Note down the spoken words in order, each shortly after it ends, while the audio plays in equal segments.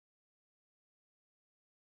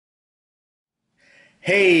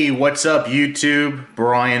Hey, what's up YouTube?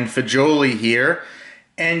 Brian Fagioli here.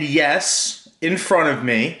 And yes, in front of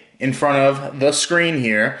me, in front of the screen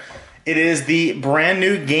here, it is the brand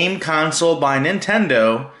new game console by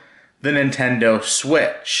Nintendo, the Nintendo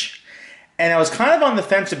Switch. And I was kind of on the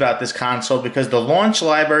fence about this console because the launch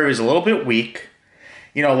library was a little bit weak.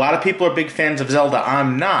 You know, a lot of people are big fans of Zelda.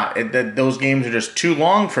 I'm not. Those games are just too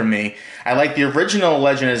long for me. I like the original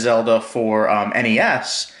Legend of Zelda for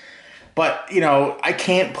NES. But, you know, I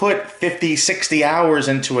can't put 50, 60 hours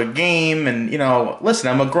into a game and, listen,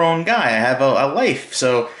 I'm a grown guy. I have a life.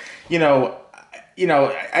 So,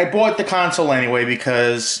 I bought the console anyway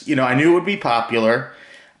because, I knew it would be popular.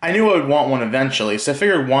 I knew I would want one eventually, so I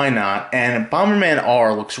figured why not? And Bomberman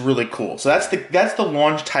R looks really cool. So that's the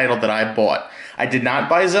launch title that I bought. I did not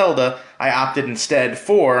buy Zelda. I opted instead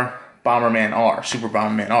for Bomberman R, Super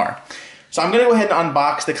Bomberman R. So I'm going to go ahead and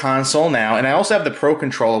unbox the console now, and I also have the Pro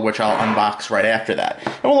Controller, which I'll unbox right after that.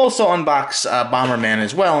 And we'll also unbox Bomberman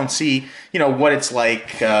as well and see, what it's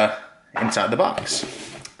like inside the box.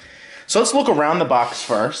 So let's look around the box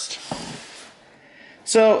first.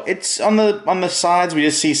 So it's on the sides, we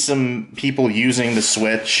just see some people using the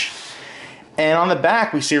Switch. And on the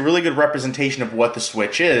back, we see a really good representation of what the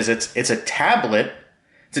Switch is. It's a tablet.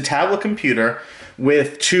 It's a tablet computer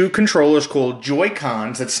with two controllers called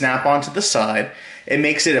Joy-Cons that snap onto the side. It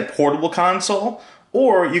makes it a portable console,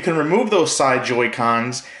 or you can remove those side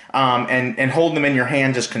Joy-Cons and hold them in your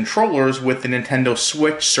hands as controllers with the Nintendo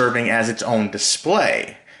Switch serving as its own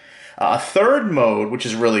display. A third mode, which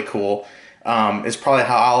is really cool, is probably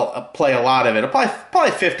how I'll play a lot of it. It'll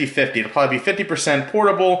probably 50-50. It'll probably be 50%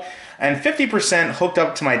 portable and 50% hooked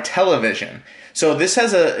up to my television. So this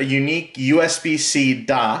has a unique USB-C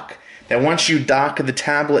dock that once you dock the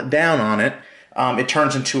tablet down on it, it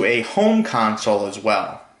turns into a home console as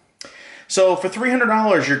well. So for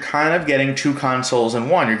 $300, you're kind of getting two consoles in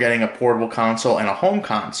one. You're getting a portable console and a home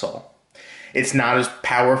console. It's not as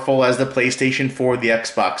powerful as the PlayStation 4 or the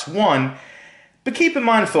Xbox One, but keep in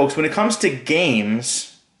mind, folks, when it comes to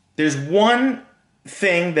games, there's one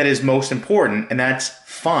thing that is most important, and that's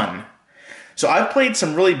fun. So I've played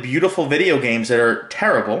some really beautiful video games that are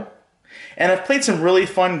terrible, and I've played some really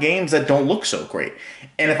fun games that don't look so great.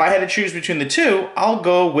 And if I had to choose between the two, I'll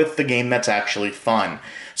go with the game that's actually fun.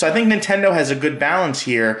 So I think Nintendo has a good balance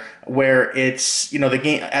here where it's, the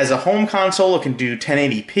game as a home console, it can do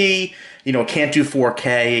 1080p, it can't do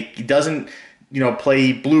 4K, it doesn't,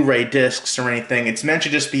 play Blu-ray discs or anything. It's meant to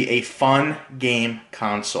just be a fun game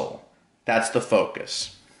console. That's the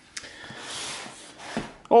focus.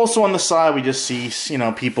 Also on the side, we just see,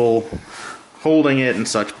 people holding it and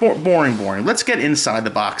such. Boring. Let's get inside the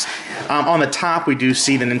box. On the top, we do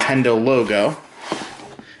see the Nintendo logo,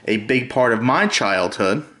 a big part of my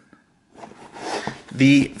childhood.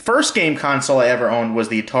 The first game console I ever owned was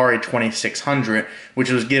the Atari 2600, which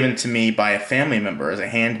was given to me by a family member as a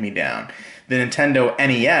hand-me-down. The Nintendo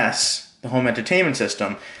NES, the home entertainment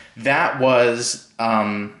system, that was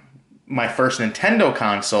my first Nintendo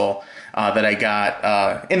console that I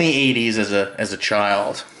got in the 80s as a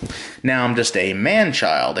child. Now I'm just a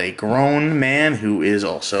man-child, a grown man who is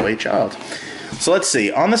also a child. So let's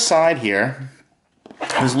see. On the side here,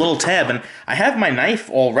 there's a little tab, and I have my knife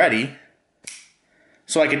already,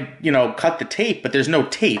 so I could, cut the tape, but there's no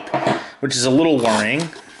tape, which is a little worrying.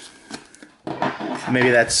 Maybe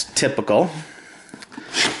that's typical.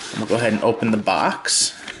 We'll go ahead and open the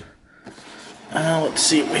box. Let's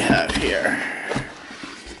see what we have here.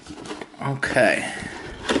 Okay.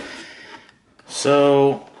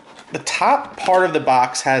 So the top part of the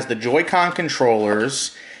box has the Joy-Con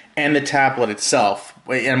controllers and the tablet itself.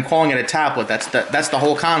 And I'm calling it a tablet. That's the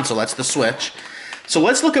whole console. That's the Switch. So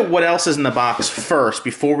let's look at what else is in the box first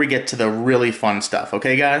before we get to the really fun stuff.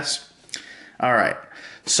 Okay, guys? All right.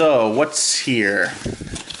 So what's here?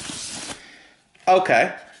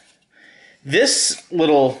 Okay. This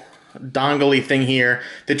little dongle-y thing here,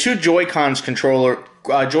 the two Joy-Con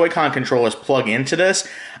controllers plug into this.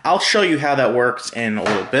 I'll show you how that works in a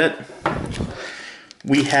little bit.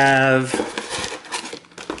 We have,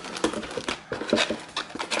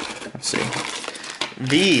 let's see,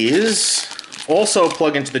 these also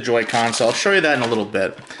plug into the Joy-Con, so I'll show you that in a little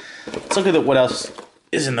bit. Let's look at what else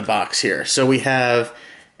is in the box here. So we have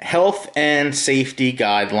health and safety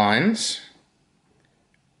guidelines.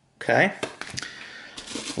 Okay.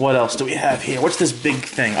 What else do we have here? What's this big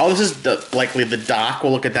thing? Oh, this is likely the dock.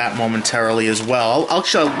 We'll look at that momentarily as well. I'll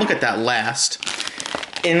look at that last.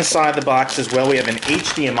 Inside the box as well, we have an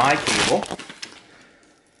HDMI cable.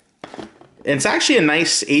 And it's actually a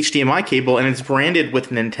nice HDMI cable, and it's branded with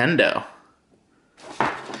Nintendo.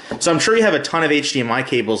 So I'm sure you have a ton of HDMI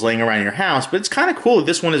cables laying around your house, but it's kind of cool that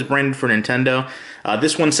this one is branded for Nintendo.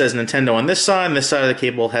 This one says Nintendo on this side, and this side of the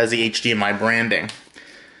cable has the HDMI branding.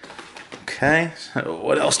 Okay, so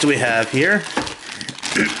what else do we have here?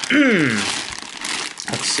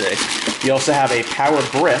 Let's see. We also have a power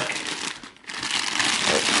brick.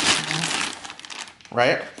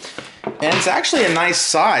 Right? And it's actually a nice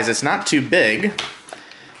size. It's not too big.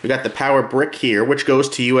 We got the power brick here, which goes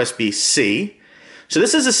to USB-C. So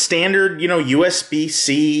this is a standard,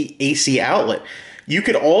 USB-C AC outlet. You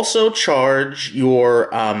could also charge your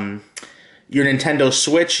Nintendo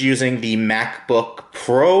Switch using the MacBook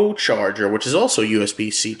Pro charger, which is also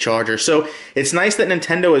USB-C charger. So it's nice that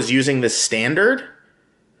Nintendo is using this standard.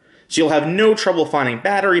 So you'll have no trouble finding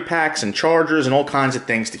battery packs and chargers and all kinds of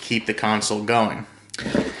things to keep the console going.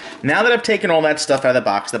 Now that I've taken all that stuff out of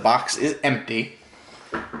the box is empty.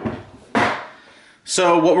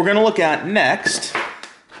 So what we're going to look at next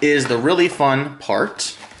is the really fun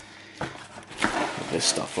part. Put this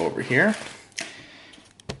stuff over here.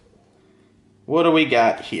 What do we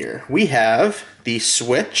got here? We have the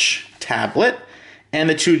Switch tablet and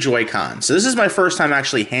the 2 Joy-Cons. So this is my first time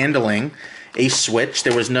actually handling a Switch.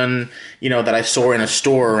 There was none, that I saw in a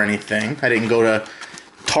store or anything. I didn't go to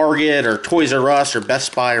Target or Toys R Us or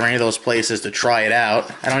Best Buy or any of those places to try it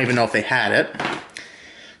out. I don't even know if they had it.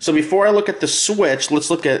 So before I look at the Switch, let's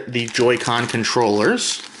look at the Joy-Con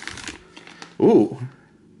controllers. Ooh.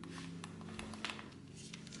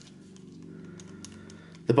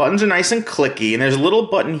 The buttons are nice and clicky, and there's a little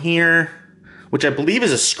button here, which I believe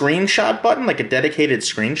is a screenshot button, like a dedicated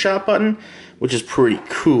screenshot button, which is pretty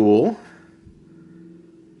cool.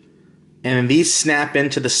 And these snap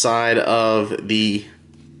into the side of the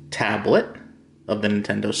tablet of the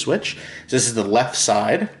Nintendo Switch. So this is the left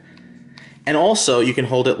side. And also, you can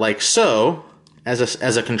hold it like so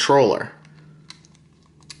as a controller.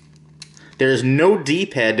 There is no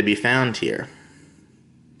D-pad to be found here.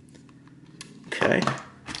 Okay.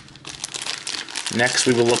 Next,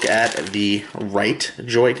 we will look at the right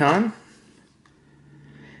Joy-Con.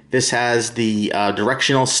 This has the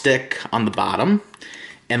directional stick on the bottom.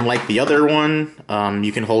 And like the other one,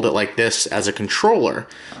 you can hold it like this as a controller.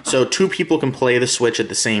 So 2 people can play the Switch at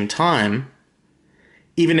the same time,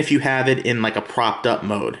 even if you have it in like a propped up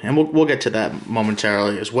mode. And we'll get to that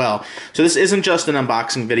momentarily as well. So this isn't just an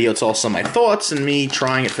unboxing video, it's also my thoughts and me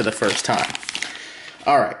trying it for the first time.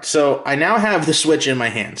 Alright, so I now have the Switch in my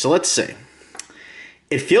hand. So let's see.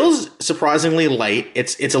 It feels surprisingly light.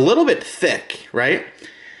 It's a little bit thick, right?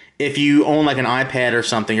 If you own like an iPad or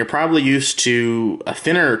something, you're probably used to a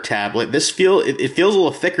thinner tablet. It feels a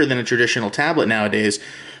little thicker than a traditional tablet nowadays,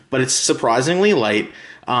 but it's surprisingly light.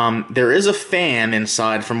 There is a fan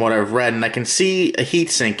inside from what I've read, and I can see a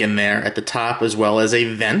heatsink in there at the top as well as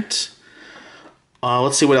a vent.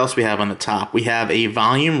 Let's see what else we have on the top. We have a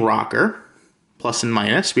volume rocker, plus and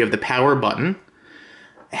minus. We have the power button,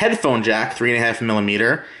 headphone jack,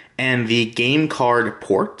 3.5mm, and the game card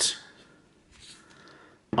port.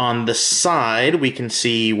 On the side, we can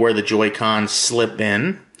see where the Joy-Cons slip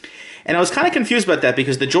in. And I was kind of confused about that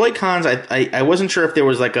because the Joy-Cons, I wasn't sure if there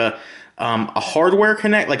was like a hardware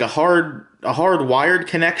connect, like a hard wired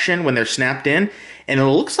connection when they're snapped in. And it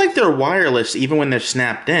looks like they're wireless even when they're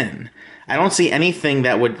snapped in. I don't see anything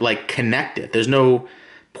that would like connect it. There's no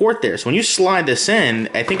port there. So when you slide this in,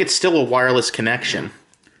 I think it's still a wireless connection,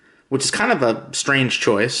 which is kind of a strange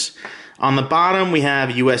choice. On the bottom, we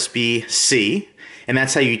have USB-C. And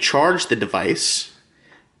that's how you charge the device,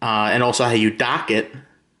 and also how you dock it,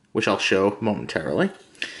 which I'll show momentarily.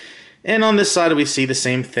 And on this side, we see the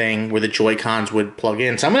same thing where the Joy-Cons would plug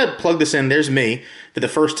in. So I'm going to plug this in. There's me. For the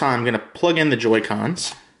first time, I'm going to plug in the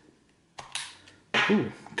Joy-Cons.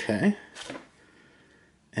 Ooh, okay.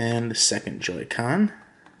 And the second Joy-Con.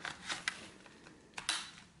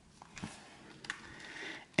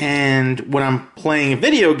 And when I'm playing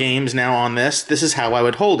video games now on this is how I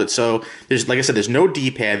would hold it. So there's, like I said, there's no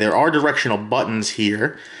D-pad. There are directional buttons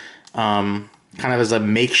here, kind of as a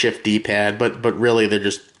makeshift D-pad, but really they're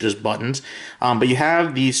just buttons. But you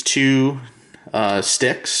have these 2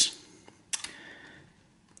 sticks,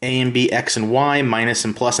 A and B, X and Y, minus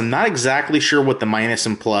and plus. I'm not exactly sure what the minus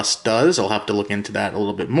and plus does. I'll have to look into that a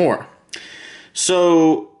little bit more.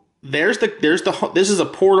 So this is a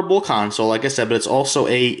portable console, like I said, but it's also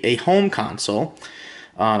a home console.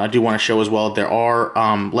 I do want to show as well there are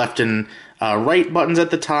left and right buttons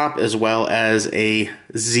at the top, as well as a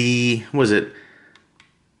ZL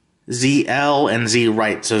and Z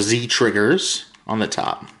right, so Z triggers on the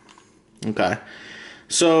top. Okay.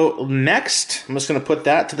 So next, I'm just going to put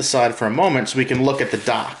that to the side for a moment so we can look at the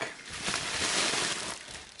dock.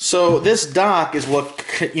 So this dock is what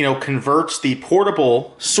converts the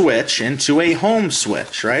portable Switch into a home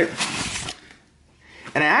Switch, right?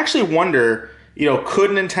 And I actually wonder, could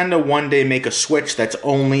Nintendo one day make a Switch that's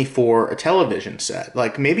only for a television set?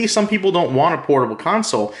 Like, maybe some people don't want a portable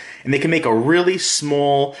console, and they can make a really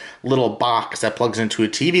small little box that plugs into a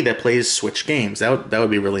TV that plays Switch games. That would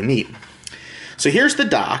be really neat. So here's the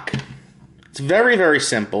dock. It's very, very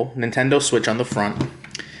simple. Nintendo Switch on the front.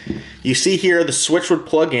 You see here the Switch would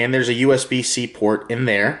plug in. There's a USB-C port in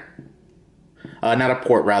there. Not a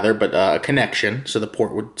port, rather, but a connection, so the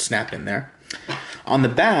port would snap in there. On the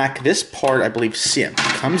back, this part, I believe,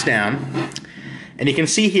 comes down, and you can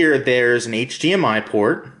see here there's an HDMI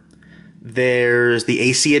port. There's the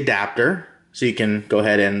AC adapter, so you can go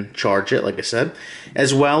ahead and charge it, like I said,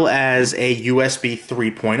 as well as a USB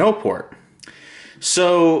 3.0 port.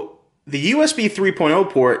 So the USB 3.0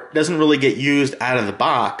 port doesn't really get used out of the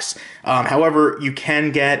box. However, you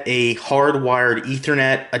can get a hardwired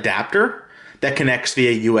Ethernet adapter that connects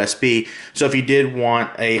via USB. So if you did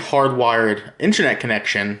want a hardwired internet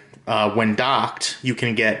connection when docked, you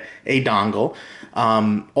can get a dongle.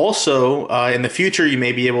 Also, in the future, you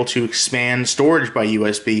may be able to expand storage by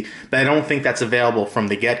USB, but I don't think that's available from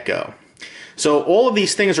the get-go. So all of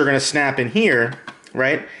these things are going to snap in here,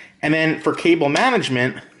 right? And then for cable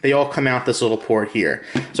management, they all come out this little port here.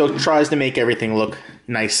 So it tries to make everything look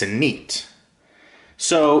nice and neat.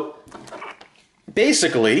 So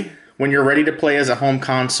basically, when you're ready to play as a home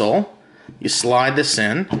console, you slide this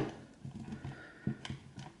in.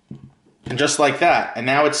 And just like that. And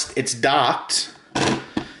now it's docked.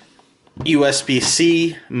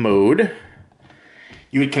 USB-C mode.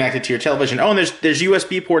 You would connect it to your television. Oh, and there's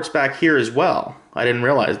USB ports back here as well. I didn't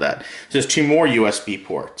realize that. There's 2 more USB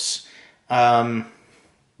ports.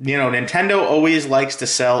 Nintendo always likes to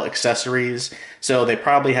sell accessories, so they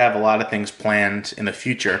probably have a lot of things planned in the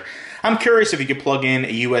future. I'm curious if you could plug in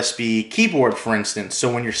a USB keyboard, for instance,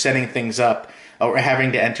 so when you're setting things up or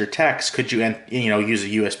having to enter text, could you use a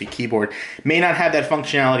USB keyboard? May not have that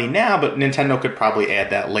functionality now, but Nintendo could probably add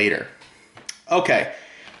that later. Okay,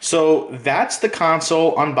 so that's the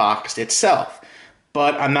console unboxed itself.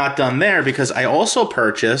 But I'm not done there, because I also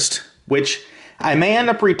purchased, which I may end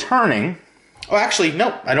up returning. Oh, actually,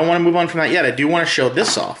 no, I don't want to move on from that yet. I do want to show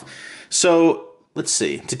this off. So, let's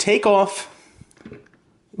see. To take off...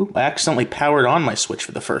 Ooh, I accidentally powered on my Switch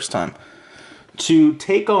for the first time. To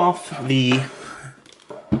take off the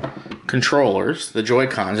controllers, the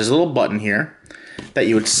Joy-Cons, there's a little button here that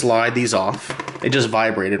you would slide these off. It just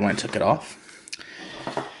vibrated when I took it off.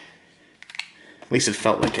 At least it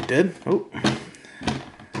felt like it did. Oh.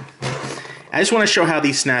 I just want to show how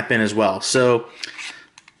these snap in as well. So,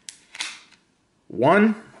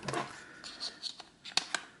 1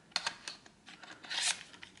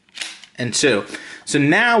 and 2. So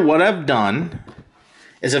now what I've done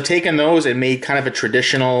is I've taken those and made kind of a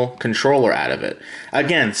traditional controller out of it.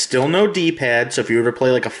 Again, still no D-pad, so if you ever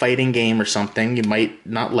play like a fighting game or something, you might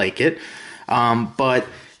not like it. But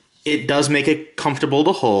it does make it comfortable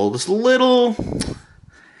to hold. It's a little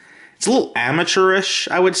amateurish,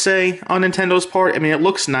 I would say, on Nintendo's part. I mean, it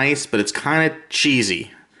looks nice, but it's kind of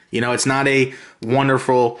cheesy. It's not a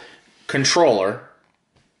wonderful controller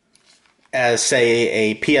as, say,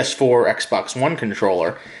 a PS4 or Xbox One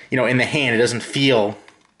controller. In the hand, it doesn't feel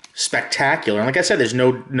spectacular. And like I said, there's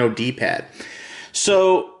no D-pad.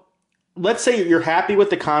 So let's say you're happy with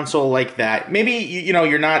the console like that. Maybe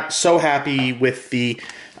you're not so happy with the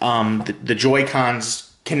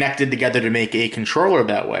Joy-Cons connected together to make a controller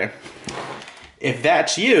that way. If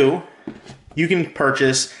that's you, you can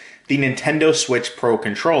purchase the Nintendo Switch Pro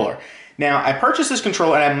controller. Now, I purchased this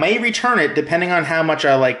controller, and I may return it depending on how much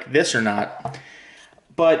I like this or not.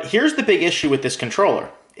 But here's the big issue with this controller.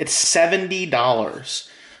 It's $70.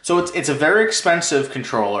 So it's a very expensive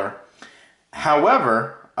controller.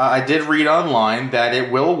 However, I did read online that it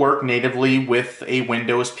will work natively with a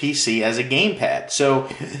Windows PC as a gamepad. So,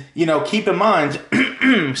 keep in mind,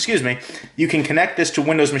 excuse me, you can connect this to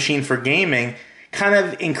Windows Machine for gaming, kind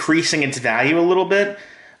of increasing its value a little bit.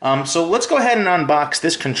 So let's go ahead and unbox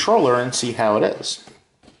this controller and see how it is.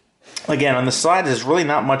 Again, on the side, there's really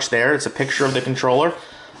not much there. It's a picture of the controller.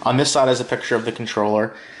 On this side is a picture of the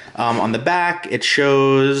controller. On the back, it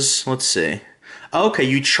shows, let's see. Okay,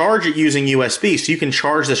 you charge it using USB, so you can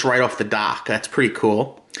charge this right off the dock. That's pretty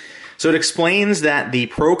cool. So it explains that the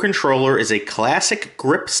Pro Controller is a classic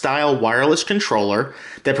grip-style wireless controller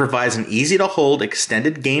that provides an easy-to-hold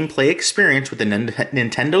extended gameplay experience with the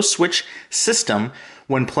Nintendo Switch system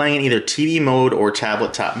when playing in either TV mode or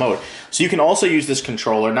tablet-top mode. So you can also use this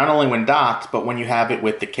controller not only when docked, but when you have it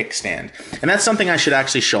with the kickstand. And that's something I should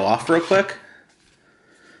actually show off real quick.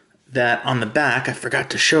 that on the back, I forgot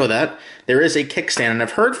to show that, there is a kickstand. And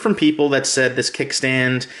I've heard from people that said this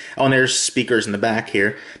kickstand, oh, and there's speakers in the back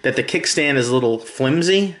here, that the kickstand is a little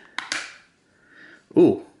flimsy.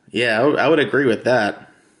 Ooh, yeah, I would agree with that.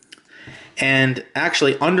 And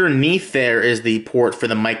actually, underneath there is the port for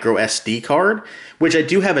the micro SD card, which I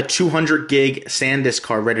do have a 200 gig SanDisk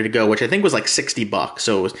card ready to go, which I think was like $60,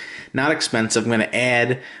 so it was not expensive. I'm going to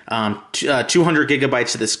add 200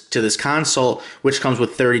 gigabytes to this console, which comes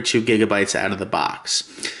with 32 gigabytes out of the box.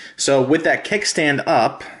 So with that kickstand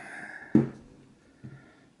up,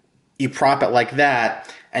 you prop it like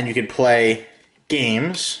that, and you can play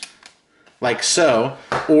games like so,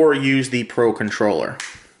 or use the Pro Controller.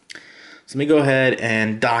 So let me go ahead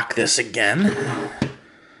and dock this again,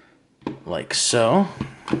 like so.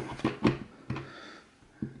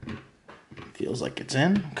 Feels like it's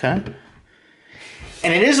in, okay.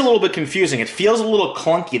 And it is a little bit confusing. It feels a little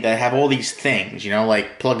clunky that I have all these things, you know,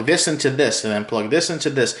 like plug this into this and then plug this into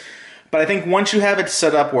this. But I think once you have it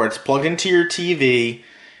set up where it's plugged into your TV,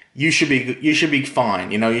 you should be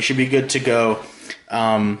fine. You know, you should be good to go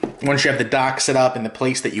once you have the dock set up in the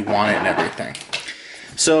place that you want it and everything.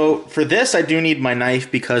 So for this, I do need my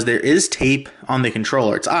knife because there is tape on the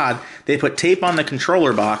controller. It's odd. They put tape on the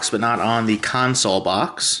controller box, but not on the console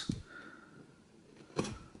box.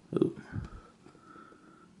 Ooh.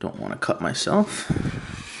 Don't want to cut myself.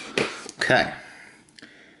 Okay.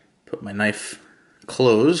 Put my knife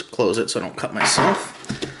close it so I don't cut myself.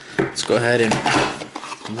 Let's go ahead and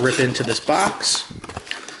rip into this box.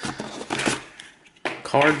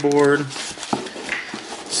 Cardboard.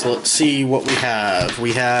 So let's see what we have.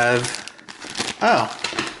 We have, oh,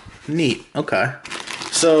 neat, okay.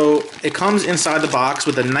 So it comes inside the box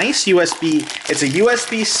with a nice USB, it's a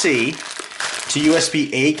USB-C to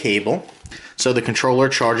USB-A cable. So the controller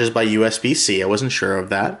charges by USB-C, I wasn't sure of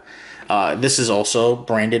that. This is also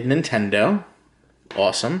branded Nintendo,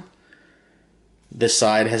 awesome. This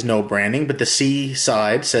side has no branding, but the C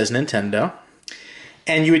side says Nintendo.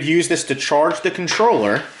 And you would use this to charge the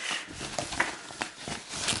controller,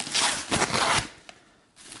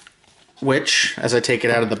 which, as I take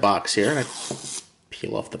it out of the box here, and I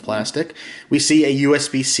peel off the plastic, we see a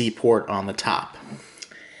USB-C port on the top.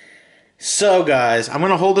 So guys, I'm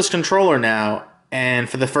going to hold this controller now, and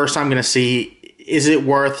for the first time I'm going to see, is it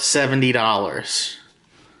worth $70?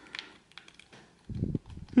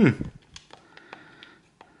 You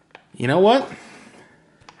know what?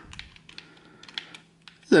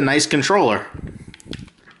 This is a nice controller.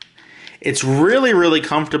 It's really, really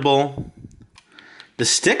comfortable. The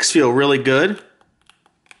sticks feel really good.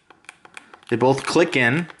 They both click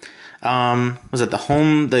in. Was it the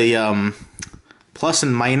home, the plus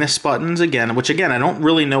and minus buttons again, which again, I don't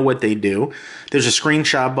really know what they do. There's a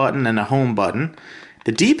screenshot button and a home button.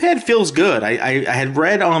 The D-pad feels good. I had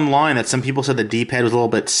read online that some people said the D-pad was a little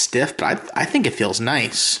bit stiff, but I think it feels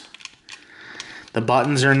nice. The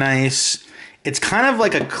buttons are nice. It's kind of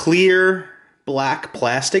like a clear black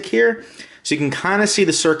plastic here, so you can kind of see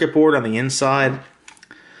the circuit board on the inside.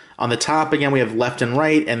 On the top, again, we have left and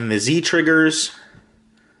right, and the Z triggers.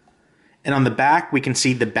 And on the back, we can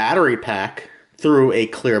see the battery pack through a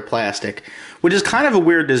clear plastic, which is kind of a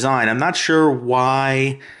weird design. I'm not sure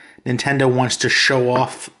why Nintendo wants to show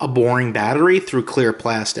off a boring battery through clear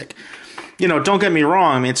plastic. You know, don't get me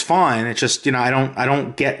wrong, I mean, it's fine. It's just, you know, I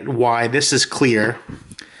don't get why this is clear.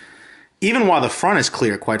 Even while the front is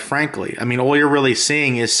clear, quite frankly. I mean, all you're really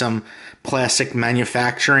seeing is some plastic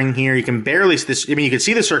manufacturing here. You can barely see this. I mean, you can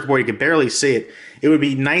see the circuit board, you can barely see it. It would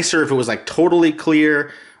be nicer if it was like totally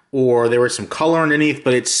clear or there was some color underneath,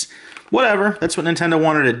 but it's whatever. That's what Nintendo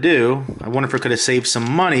wanted to do. I wonder if it could have saved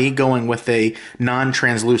some money going with a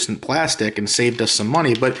non-translucent plastic and saved us some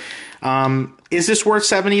money. But is this worth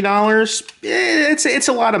 $70? It's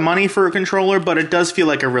a lot of money for a controller, but it does feel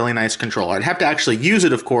like a really nice controller. I'd have to actually use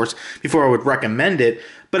it, of course, before I would recommend it,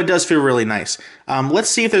 but it does feel really nice. Let's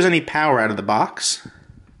see if there's any power out of the box.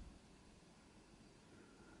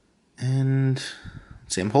 And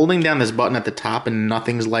let's see, I'm holding down this button at the top and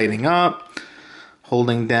nothing's lighting up.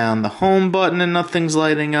 Holding down the home button and nothing's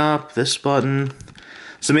lighting up. This button.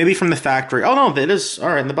 So maybe from the factory. Oh no, it is all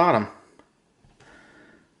right in the bottom.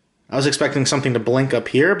 I was expecting something to blink up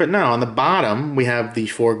here, but no, on the bottom we have the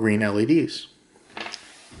 4 green LEDs.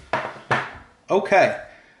 Okay.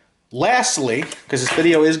 Lastly, because this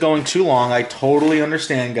video is going too long, I totally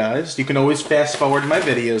understand, guys. You can always fast forward my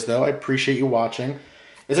videos, though. I appreciate you watching.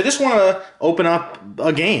 I just want to open up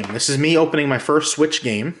a game. This is me opening my first Switch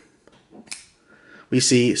game. We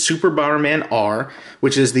see Super Bomberman R,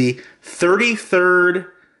 which is the 33rd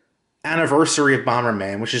anniversary of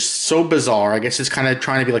Bomberman, which is so bizarre. I guess it's kind of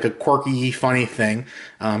trying to be like a quirky, funny thing.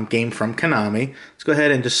 Game from Konami. Let's go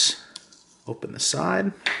ahead and just open the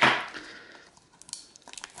side.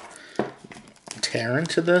 Tear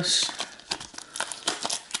into this.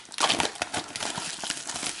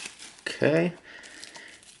 Okay.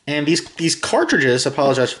 And these cartridges,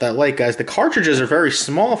 apologize for that light, guys. The cartridges are very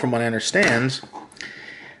small from what I understand.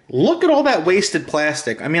 Look at all that wasted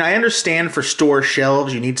plastic. I mean, I understand for store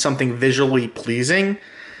shelves you need something visually pleasing.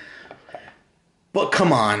 But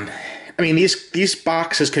come on. I mean, these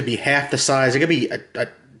boxes could be half the size. It could be,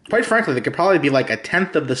 quite frankly, they could probably be like a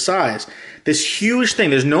tenth of the size. This huge thing,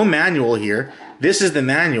 there's no manual here. This is the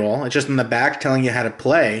manual. It's just in the back telling you how to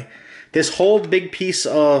play. This whole big piece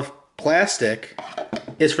of plastic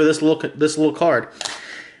is for this little card.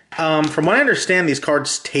 From what I understand, these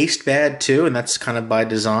cards taste bad too, and that's kind of by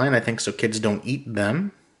design, I think, so kids don't eat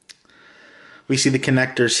them. We see the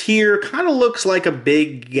connectors here. Kind of looks like a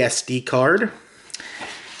big SD card.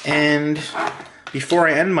 And before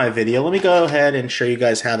I end my video, let me go ahead and show you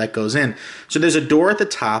guys how that goes in. So there's a door at the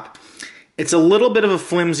top. It's a little bit of a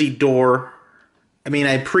flimsy door. I mean,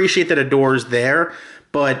 I appreciate that a door is there,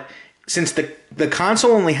 but since the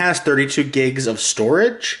console only has 32 gigs of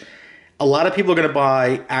storage, a lot of people are going to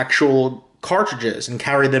buy actual cartridges and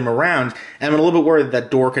carry them around, and I'm a little bit worried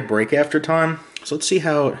that door could break after time. So let's see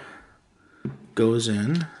how it goes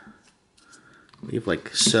in. Leave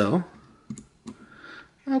like so.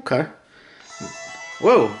 Okay.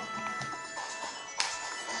 Whoa.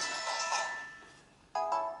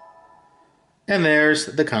 And there's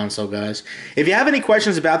the console, guys. If you have any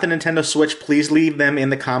questions about the Nintendo Switch, please leave them in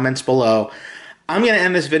the comments below. I'm going to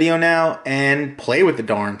end this video now and play with the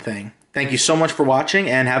darn thing. Thank you so much for watching,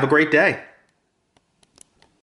 and have a great day.